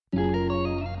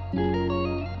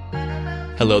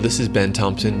Hello, this is Ben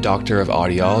Thompson, Doctor of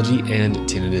Audiology and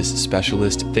Tinnitus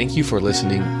Specialist. Thank you for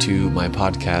listening to my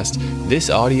podcast. This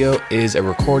audio is a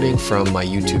recording from my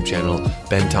YouTube channel,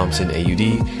 Ben Thompson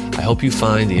AUD. I hope you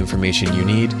find the information you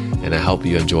need, and I hope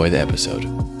you enjoy the episode.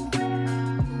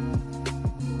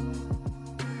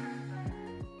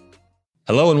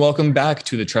 Hello, and welcome back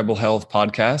to the Treble Health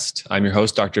Podcast. I'm your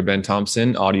host, Dr. Ben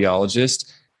Thompson,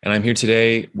 audiologist, and I'm here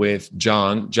today with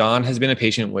John. John has been a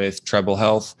patient with Treble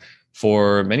Health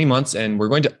for many months, and we're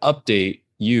going to update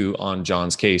you on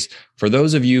John's case. For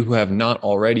those of you who have not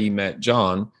already met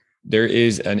John, there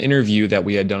is an interview that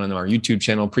we had done on our YouTube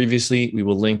channel previously. We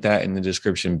will link that in the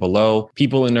description below.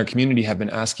 People in our community have been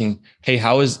asking, hey,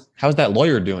 how's that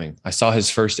lawyer doing? I saw his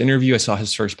first interview, I saw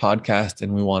his first podcast,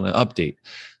 and we want to update.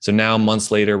 So now,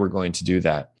 months later, we're going to do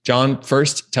that. John,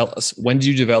 first, tell us, when did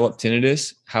you develop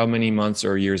tinnitus? How many months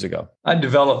or years ago? I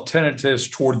developed tinnitus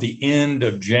toward the end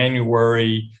of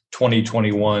January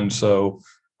 2021. So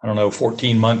I don't know,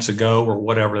 14 months ago or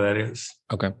whatever that is.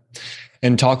 Okay.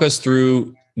 And talk us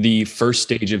through the first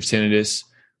stage of tinnitus,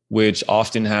 which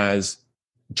often has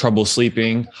trouble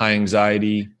sleeping, high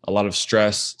anxiety, a lot of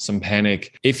stress, some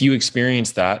panic. If you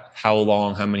experienced that, how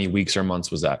long, how many weeks or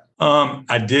months was that?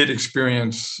 I did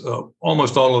experience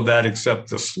almost all of that, except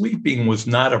the sleeping was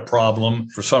not a problem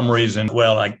for some reason.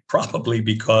 Well, probably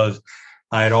because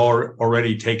I had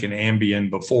already taken Ambien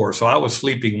before. So I was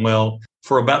sleeping well.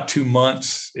 For about 2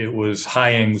 months, it was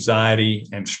high anxiety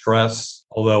and stress,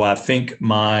 although I think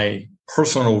my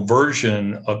personal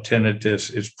version of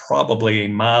tinnitus is probably a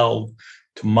mild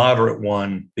to moderate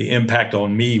one. The impact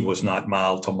on me was not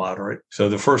mild to moderate. So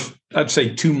the first, I'd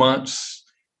say 2 months,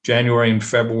 January and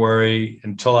February,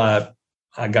 until I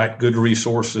got good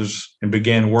resources and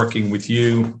began working with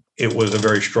you, it was a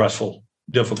very stressful,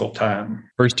 difficult time.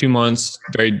 First 2 months,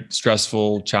 very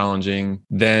stressful, challenging.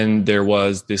 Then there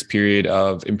was this period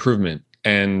of improvement,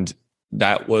 and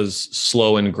that was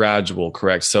slow and gradual,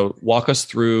 correct? So walk us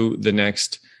through the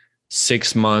next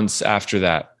 6 months after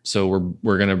that. So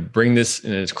we're going to bring this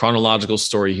in its chronological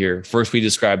story here. First, we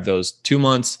described those 2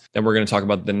 months. Then we're going to talk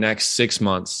about the next 6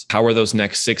 months. How were those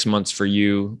next 6 months for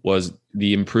you? Was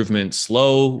the improvement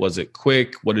slow? Was it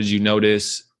quick? What did you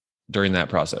notice during that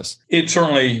process? It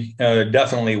certainly,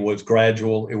 definitely was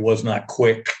gradual. It was not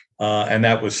quick. And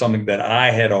that was something that I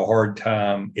had a hard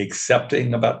time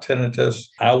accepting about tinnitus.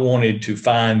 I wanted to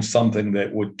find something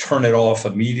that would turn it off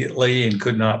immediately and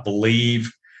could not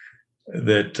believe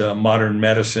that modern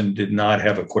medicine did not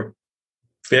have a quick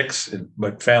fix,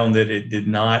 but found that it did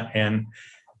not. And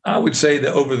I would say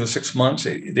that over the 6 months,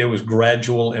 there was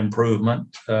gradual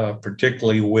improvement,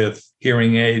 particularly with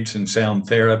hearing aids and sound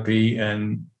therapy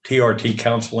and TRT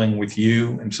counseling with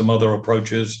you and some other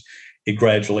approaches. It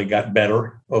gradually got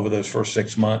better over those first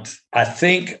 6 months. I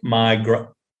think my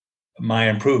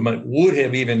improvement would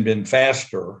have even been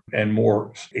faster and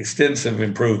more extensive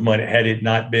improvement had it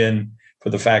not been for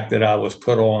the fact that I was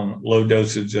put on low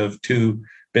dosage of 2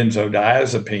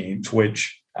 benzodiazepines,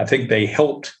 which I think they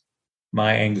helped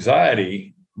my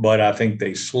anxiety, but I think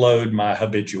they slowed my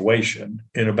habituation.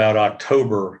 In about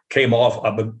October,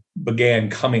 I began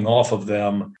coming off of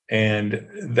them, and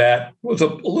that was a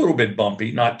little bit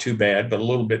bumpy, not too bad, but a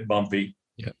little bit bumpy.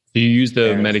 Yeah. So you used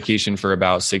the medication for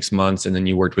about 6 months, and then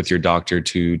you worked with your doctor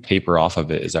to taper off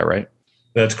of it. Is that right?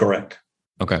 That's correct.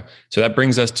 Okay. So that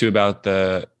brings us to about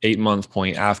the 8-month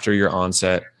point after your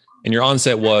onset. And your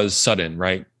onset was sudden,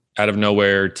 right? Out of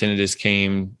nowhere, tinnitus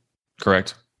came,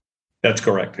 correct? That's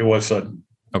correct. It was sudden.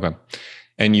 Okay.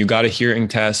 And you got a hearing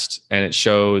test, and it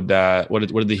showed that, what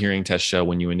did the hearing test show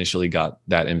when you initially got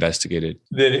that investigated?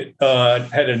 That it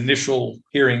had an initial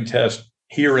hearing test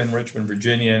here in Richmond,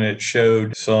 Virginia, and it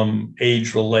showed some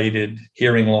age-related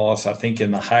hearing loss, I think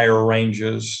in the higher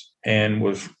ranges, and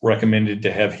was recommended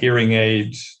to have hearing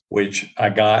aids, which I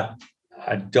got.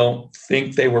 I don't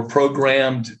think they were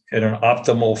programmed in an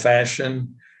optimal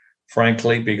fashion,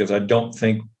 frankly, because I don't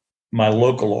think my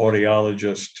local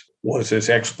audiologist was as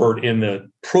expert in the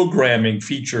programming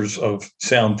features of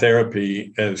sound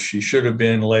therapy as she should have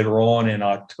been. Later on in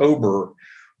October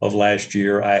of last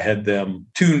year, I had them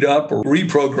tuned up or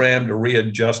reprogrammed or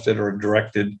readjusted or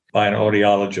directed by an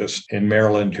audiologist in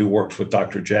Maryland who works with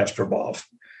Dr. Jastreboff.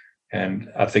 And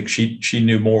I think she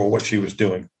knew more what she was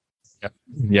doing.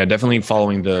 Yeah, definitely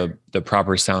following the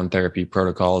proper sound therapy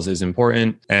protocols is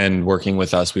important. And working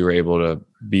with us, we were able to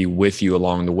be with you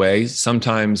along the way.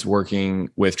 Sometimes working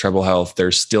with Treble Health,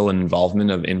 there's still an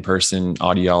involvement of in-person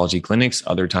audiology clinics.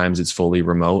 Other times it's fully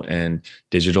remote and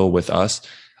digital with us.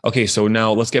 Okay, so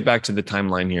now let's get back to the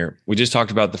timeline here. We just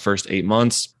talked about the first 8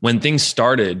 months. When things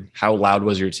started, how loud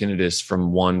was your tinnitus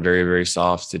from 1 very, very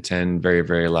soft to 10 very,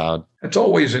 very loud? It's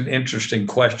always an interesting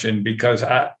question because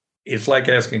it's like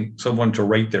asking someone to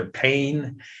rate their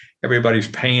pain. Everybody's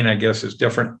pain, I guess, is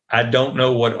different. I don't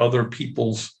know what other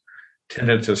people's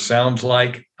tinnitus sounds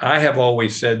like. I have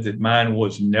always said that mine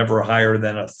was never higher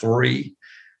than a 3,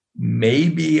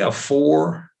 maybe a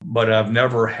 4, but I've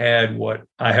never had what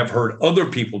I have heard other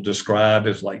people describe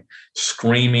as like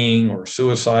screaming or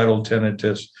suicidal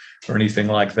tinnitus or anything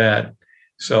like that.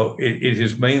 So it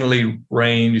has mainly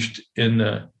ranged in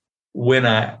the when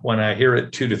I hear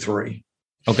it 2 to 3.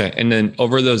 Okay. And then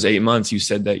over those 8 months, you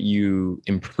said that you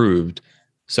improved.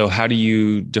 So how do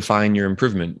you define your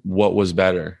improvement? What was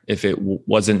better? If it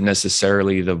wasn't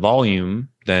necessarily the volume,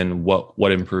 then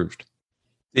what improved?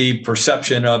 The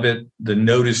perception of it, the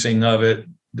noticing of it,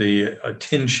 the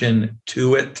attention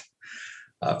to it.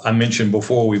 I mentioned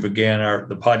before we began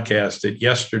the podcast that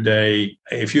yesterday,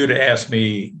 if you had asked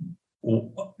me,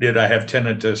 did I have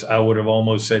tinnitus, I would have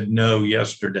almost said no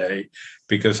yesterday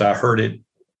because I heard it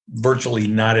virtually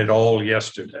not at all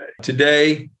yesterday.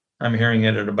 Today, I'm hearing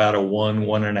it at about a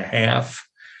 1.5.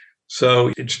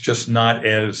 So it's just not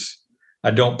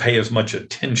I don't pay as much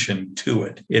attention to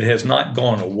it. It has not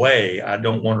gone away. I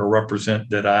don't want to represent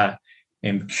that I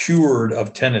am cured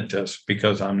of tinnitus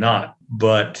because I'm not,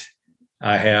 but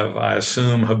I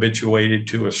assume, habituated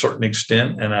to a certain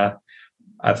extent. And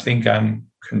I think I'm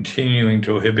continuing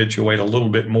to habituate a little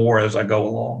bit more as I go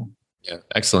along. Yeah,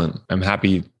 excellent. I'm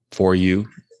happy for you.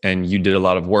 And you did a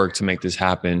lot of work to make this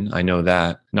happen. I know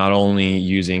that. Not only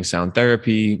using sound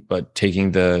therapy, but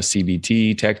taking the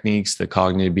CBT techniques, the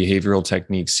cognitive behavioral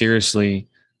techniques seriously,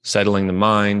 settling the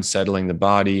mind, settling the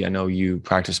body. I know you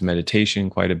practice meditation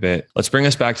quite a bit. Let's bring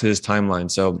us back to this timeline.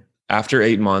 So after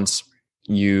 8 months,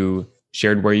 you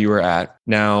shared where you were at.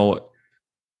 Now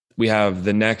we have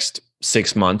the next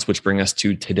 6 months, which bring us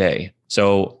to today.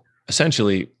 So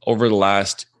essentially over the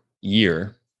last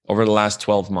year, over the last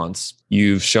 12 months,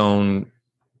 you've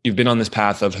been on this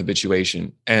path of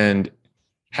habituation. And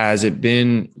has it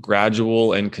been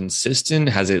gradual and consistent?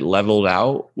 Has it leveled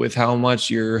out with how much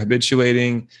you're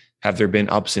habituating? Have there been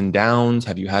ups and downs?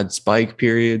 Have you had spike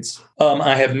periods?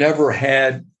 I have never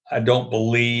had, I don't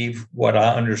believe, what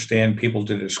I understand people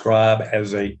to describe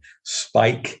as a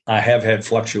spike. I have had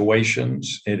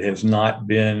fluctuations. It has not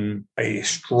been a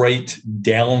straight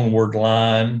downward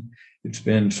line. It's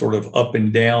been sort of up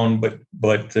and down, but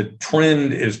the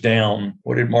trend is down.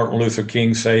 What did Martin Luther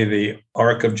King say? The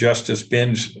arc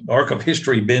of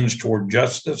history bends toward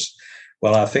justice.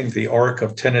 Well, I think the arc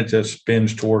of tinnitus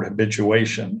bends toward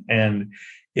habituation, and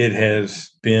it has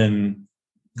been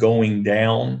going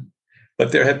down.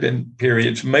 But there have been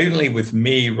periods, mainly with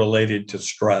me, related to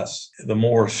stress. The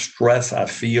more stress I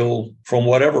feel from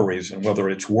whatever reason, whether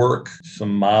it's work,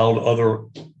 some mild other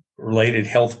related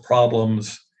health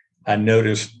problems, I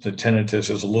noticed the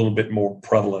tinnitus is a little bit more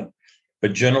prevalent.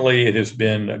 But generally, it has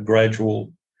been a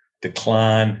gradual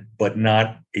decline, but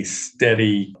not a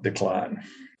steady decline.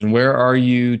 And where are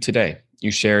you today?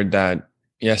 You shared that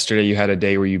yesterday you had a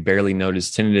day where you barely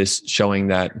noticed tinnitus, showing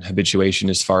that habituation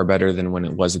is far better than when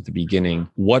it was at the beginning.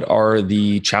 What are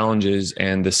the challenges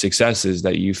and the successes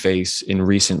that you face in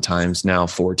recent times, now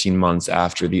 14 months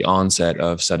after the onset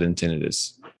of sudden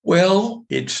tinnitus? Well,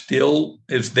 it still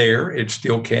is there. It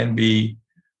still can be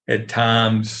at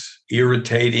times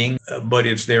irritating, but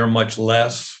it's there much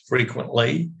less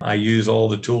frequently. I use all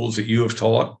the tools that you have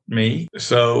taught me.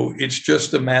 So it's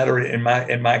just a matter in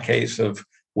my case of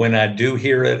when I do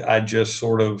hear it, I just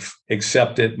sort of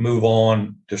accept it, move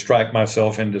on, distract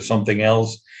myself into something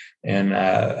else, and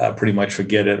I pretty much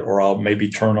forget it, or I'll maybe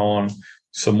turn on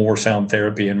some more sound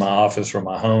therapy in my office or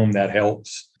my home. That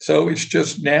helps. So it's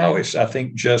just now, I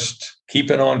think, just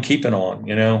keeping on.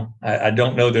 I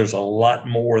don't know there's a lot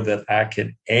more that I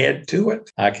can add to it.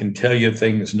 I can tell you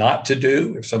things not to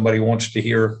do. If somebody wants to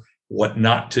hear what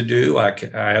not to do, I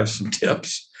have some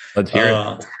tips. Let's hear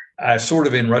it. I sort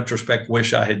of, in retrospect,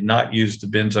 wish I had not used the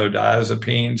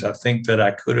benzodiazepines. I think that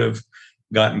I could have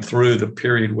gotten through the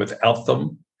period without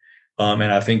them.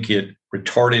 And I think it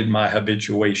retarded my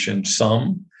habituation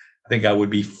some. I think I would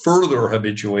be further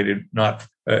habituated, not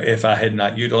if I had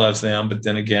not utilized them. But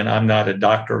then again, I'm not a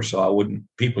doctor, so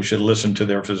people should listen to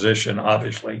their physician,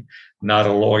 obviously, not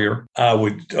a lawyer. I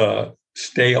would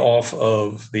stay off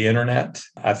of the internet.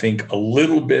 I think a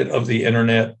little bit of the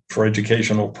internet for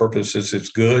educational purposes is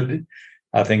good.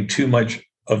 I think too much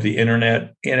of the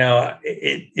internet,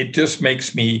 it just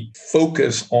makes me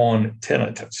focus on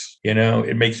tinnitus.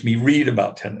 It makes me read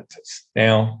about tinnitus.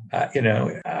 Now,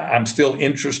 I'm still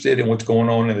interested in what's going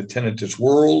on in the tinnitus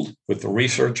world with the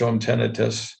research on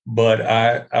tinnitus, but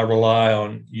I rely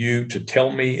on you to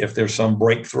tell me if there's some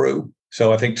breakthrough.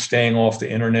 So I think staying off the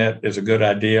internet is a good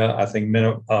idea. I think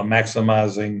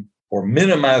maximizing or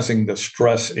minimizing the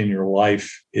stress in your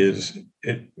life is,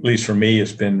 at least for me,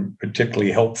 has been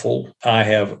particularly helpful. I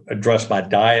have addressed my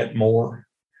diet more.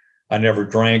 I never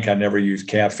drank. I never used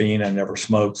caffeine. I never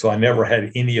smoked. So I never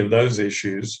had any of those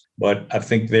issues. But I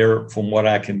think from what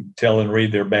I can tell and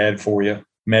read, they're bad for you.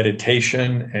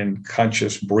 Meditation and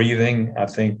conscious breathing, I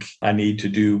think I need to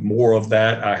do more of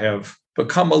that. I have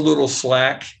become a little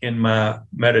slack in my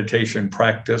meditation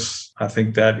practice. I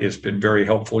think that has been very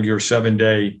helpful. Your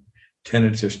 7-day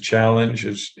tinnitus challenge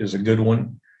is a good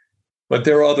one. But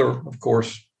there are other, of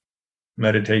course,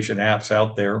 meditation apps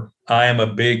out there. I am a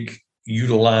big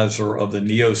utilizer of the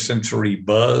Neosensory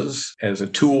Buzz as a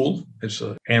tool. It's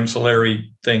an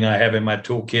ancillary thing I have in my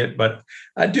toolkit, but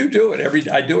I do it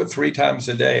I do it 3 times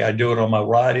a day. I do it on my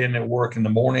ride in at work in the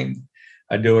morning.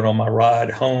 I do it on my ride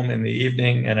home in the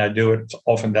evening, and I do it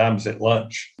oftentimes at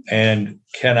lunch. And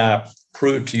can I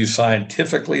prove to you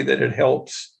scientifically that it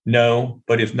helps? No,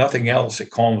 but if nothing else, it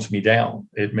calms me down.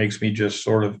 It makes me just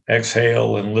sort of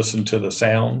exhale and listen to the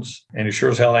sounds. And it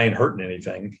sure as hell ain't hurting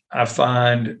anything. I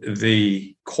find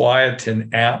the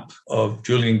Quieten app of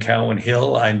Julian Cowan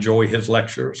Hill, I enjoy his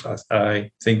lectures.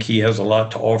 I think he has a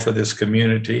lot to offer this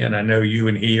community, and I know you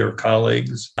and he are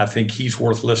colleagues. I think he's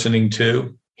worth listening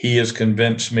to. He has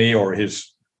convinced me,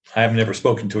 I have never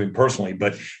spoken to him personally,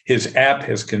 but his app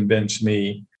has convinced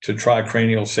me to try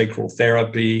cranial sacral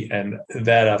therapy, and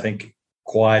that I think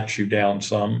quiets you down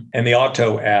some. And the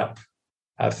Auto app,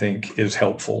 I think, is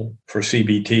helpful for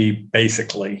CBT,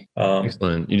 basically.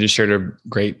 Excellent. You just shared a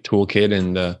great toolkit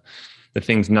and the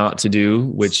things not to do,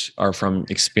 which are from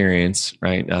experience,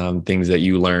 right? Things that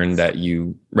you learn that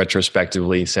you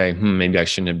retrospectively say, maybe I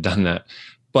shouldn't have done that.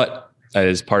 But that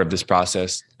is part of this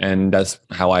process. And that's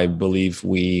how I believe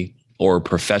we, or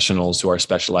professionals who are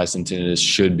specialized in tinnitus,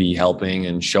 should be helping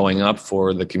and showing up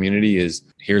for the community is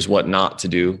here's what not to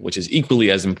do, which is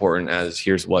equally as important as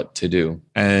here's what to do.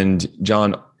 And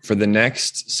John, for the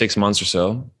next 6 months or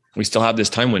so, we still have this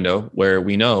time window where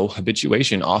we know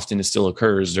habituation often still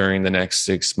occurs during the next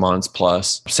 6 months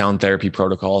plus. Sound therapy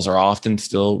protocols are often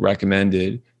still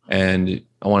recommended. And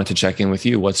I wanted to check in with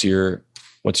you. What's your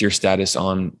status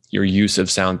on your use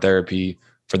of sound therapy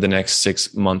for the next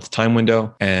 6-month time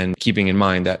window? And keeping in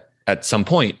mind that at some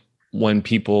point, when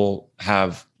people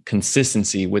have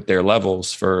consistency with their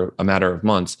levels for a matter of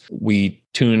months, we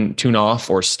tune off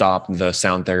or stop the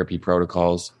sound therapy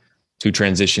protocols to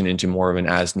transition into more of an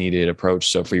as needed approach.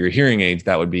 So for your hearing aids,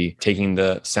 that would be taking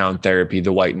the sound therapy,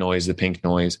 the white noise, the pink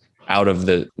noise out of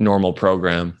the normal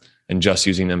program and just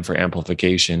using them for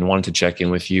amplification. Wanted to check in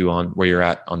with you on where you're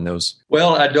at on those.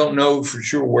 Well, I don't know for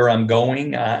sure where I'm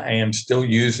going. I am still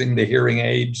using the hearing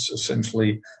aids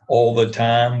essentially all the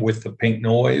time with the pink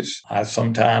noise. I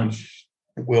sometimes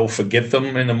will forget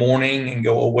them in the morning and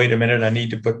go, oh, wait a minute, I need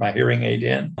to put my hearing aid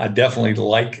in. I definitely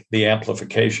like the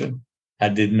amplification. I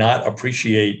did not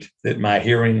appreciate that my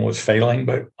hearing was failing,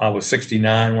 but I was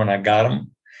 69 when I got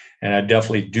them. And I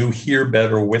definitely do hear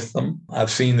better with them. I've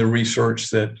seen the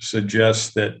research that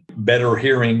suggests that better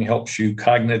hearing helps you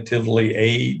cognitively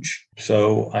age.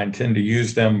 So I intend to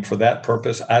use them for that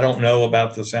purpose. I don't know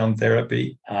about the sound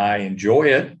therapy. I enjoy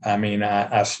it. I mean,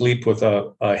 I sleep with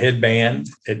a headband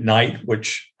at night,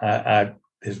 which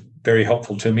is very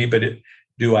helpful to me. But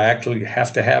do I actually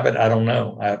have to have it? I don't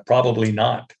know. Probably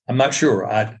not. I'm not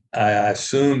sure. I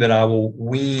assume that I will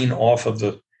wean off of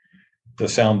the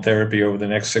sound therapy over the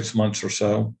next 6 months or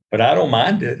so, but I don't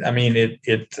mind it. I mean,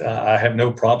 I have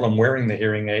no problem wearing the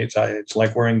hearing aids. It's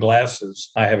like wearing glasses.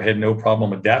 I have had no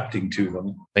problem adapting to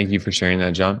them. Thank you for sharing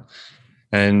that, John.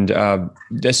 And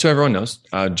just so everyone knows,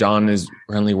 John is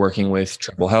currently working with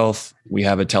Treble Health. We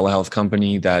have a telehealth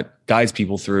company that guides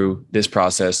people through this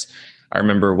process. I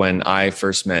remember when I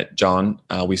first met John,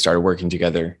 we started working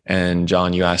together. And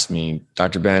John, you asked me,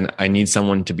 Dr. Ben, I need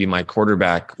someone to be my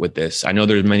quarterback with this. I know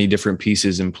there's many different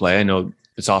pieces in play. I know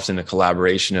it's often a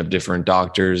collaboration of different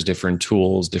doctors, different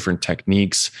tools, different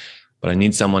techniques, but I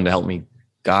need someone to help me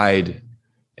guide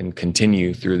and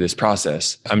continue through this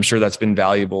process. I'm sure that's been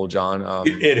valuable, John.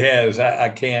 It has. I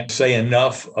can't say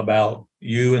enough about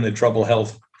you and the Treble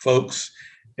Health folks.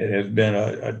 It has been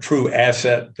a true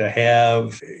asset to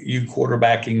have you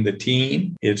quarterbacking the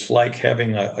team. It's like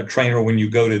having a trainer when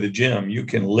you go to the gym. You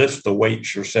can lift the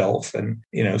weights yourself. And,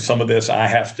 some of this I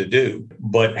have to do.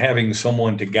 But having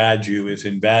someone to guide you is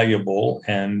invaluable.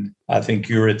 And I think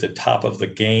you're at the top of the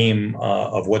game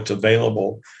of what's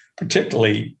available,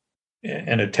 particularly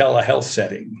in a telehealth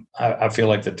setting. I feel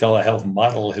like the telehealth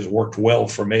model has worked well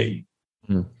for me.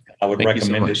 I would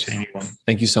recommend it to anyone.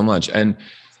 Thank you so much. And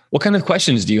what kind of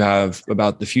questions do you have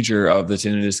about the future of the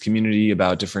tinnitus community,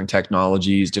 about different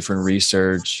technologies, different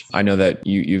research? I know that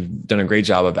you've done a great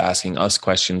job of asking us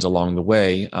questions along the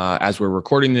way. As we're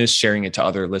recording this, sharing it to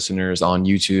other listeners on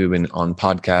YouTube and on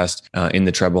podcast in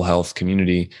the Treble Health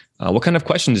community. What kind of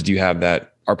questions do you have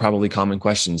that are probably common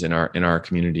questions in our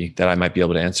community that I might be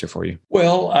able to answer for you?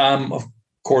 Well, I'm of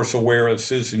course aware of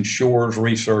Susan Shore's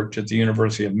research at the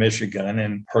University of Michigan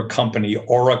and her company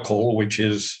Oracle, which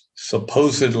is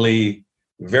supposedly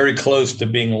very close to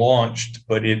being launched,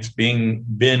 but it's been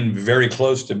very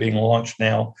close to being launched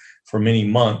now for many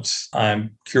months. I'm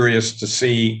curious to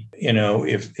see,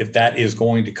 if that is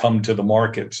going to come to the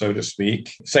market, so to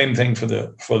speak. Same thing for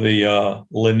the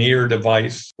Linear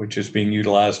device, which is being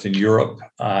utilized in Europe.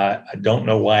 I don't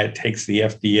know why it takes the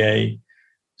FDA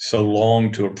so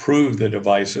long to approve the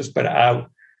devices, but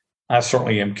I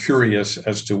certainly am curious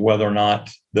as to whether or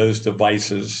not those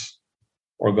devices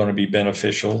are going to be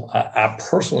beneficial. I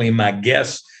personally, my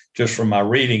guess, just from my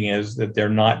reading, is that they're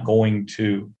not going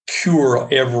to cure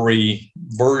every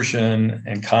version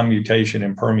and commutation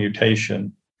and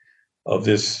permutation of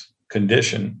this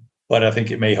condition, but I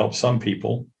think it may help some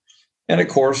people. And of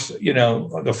course,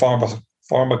 the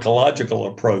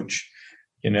pharmacological approach.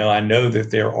 I know that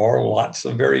there are lots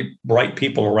of very bright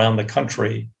people around the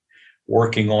country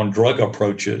working on drug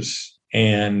approaches,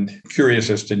 and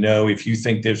curious as to know if you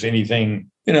think there's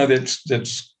anything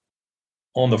that's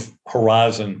on the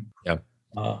horizon. Yeah,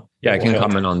 I can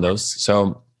comment on those.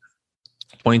 So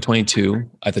 2022,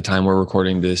 at the time we're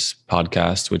recording this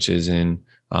podcast, which is in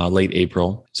late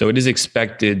April. So it is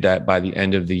expected that by the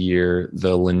end of the year,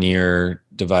 the Linear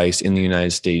device in the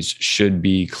United States should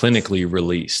be clinically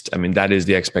released. I mean, that is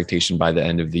the expectation by the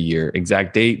end of the year.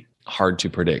 Exact date, hard to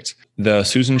predict. The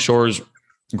Susan Shore's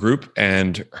group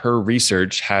and her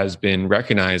research has been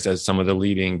recognized as some of the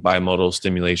leading bimodal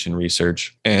stimulation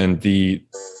research. And the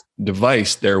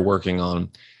device they're working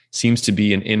on seems to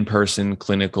be an in-person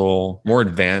clinical, more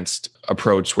advanced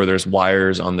approach where there's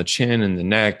wires on the chin and the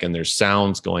neck and there's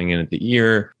sounds going in at the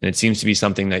ear. And it seems to be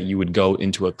something that you would go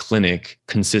into a clinic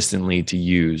consistently to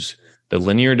use. The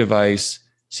Linear device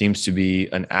seems to be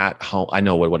an at-home. I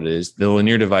know what it is. The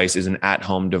Linear device is an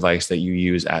at-home device that you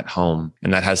use at home,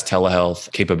 and that has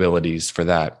telehealth capabilities for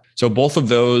that. So both of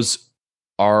those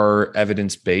are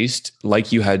evidence-based.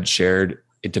 Like you had shared,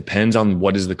 it depends on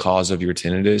what is the cause of your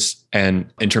tinnitus.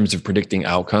 And in terms of predicting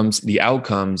outcomes, the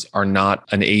outcomes are not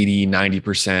an 80,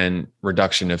 90%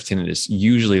 reduction of tinnitus.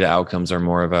 Usually the outcomes are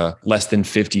more of a less than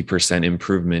 50%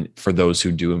 improvement for those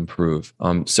who do improve.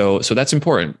 So that's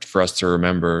important for us to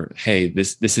remember, hey,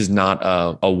 this is not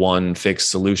a one fixed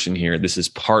solution here. This is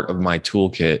part of my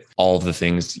toolkit. All of the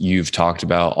things you've talked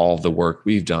about, all of the work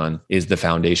we've done is the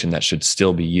foundation that should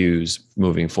still be used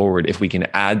moving forward. If we can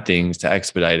add things to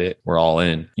expedite it, we're all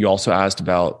in. You also asked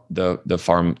about the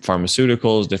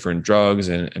pharmaceuticals, different drugs,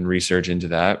 and research into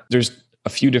that. There's a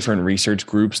few different research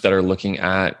groups that are looking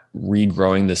at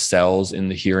regrowing the cells in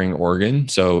the hearing organ,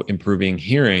 so improving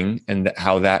hearing and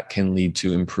how that can lead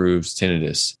to improved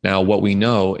tinnitus. Now, what we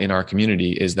know in our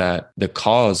community is that the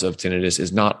cause of tinnitus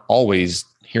is not always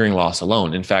hearing loss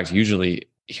alone. In fact, usually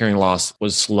hearing loss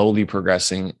was slowly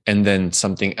progressing and then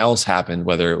something else happened,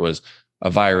 whether it was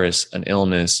a virus, an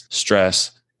illness,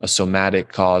 stress, a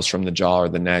somatic cause from the jaw or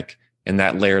the neck, and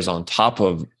that layers on top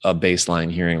of a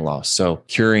baseline hearing loss. So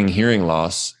curing hearing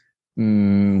loss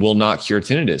will not cure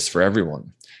tinnitus for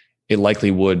everyone. It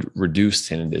likely would reduce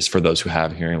tinnitus for those who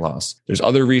have hearing loss. There's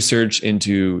other research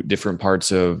into different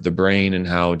parts of the brain and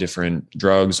how different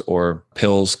drugs or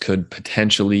pills could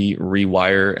potentially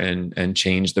rewire and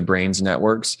change the brain's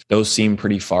networks. Those seem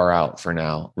pretty far out for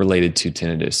now related to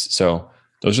tinnitus. So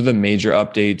those are the major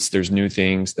updates. There's new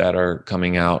things that are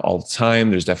coming out all the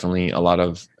time. There's definitely a lot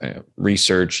of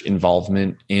research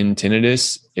involvement in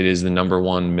tinnitus. It is the number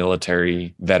one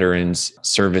military veterans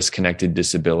service-connected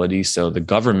disability. So the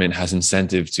government has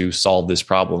incentive to solve this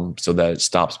problem so that it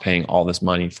stops paying all this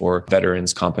money for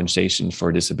veterans' compensation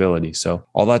for disability. So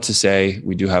all that to say,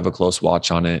 we do have a close watch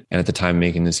on it. And at the time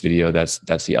making this video, that's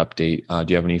the update.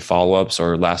 Do you have any follow-ups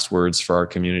or last words for our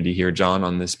community here, John,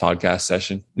 on this podcast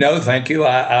session? No, thank you.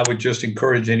 I would just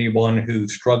encourage anyone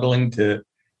who's struggling to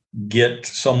get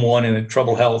someone in a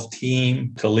Treble Health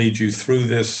team to lead you through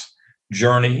this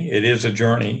journey. It is a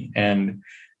journey, and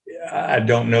I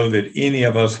don't know that any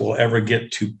of us will ever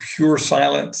get to pure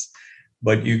silence,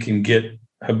 but you can get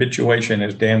habituation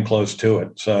is damn close to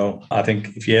it. So I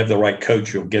think if you have the right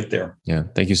coach, you'll get there. Yeah.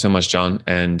 Thank you so much, John.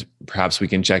 And perhaps we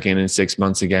can check in 6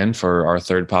 months again for our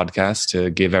third podcast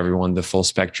to give everyone the full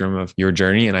spectrum of your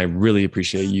journey. And I really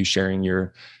appreciate you sharing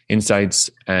your insights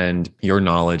and your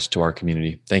knowledge to our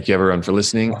community. Thank you, everyone, for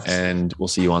listening. And we'll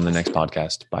see you on the next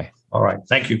podcast. Bye. All right.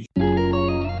 Thank you.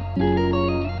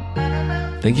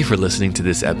 Thank you for listening to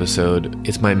this episode.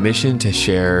 It's my mission to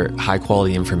share high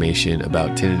quality information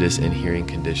about tinnitus and hearing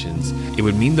conditions. It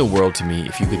would mean the world to me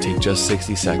if you could take just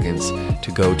 60 seconds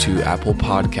to go to Apple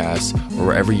Podcasts or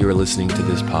wherever you're listening to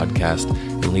this podcast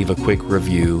and leave a quick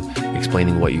review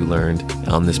explaining what you learned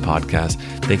on this podcast.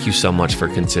 Thank you so much for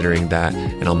considering that,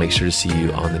 and I'll make sure to see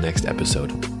you on the next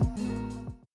episode.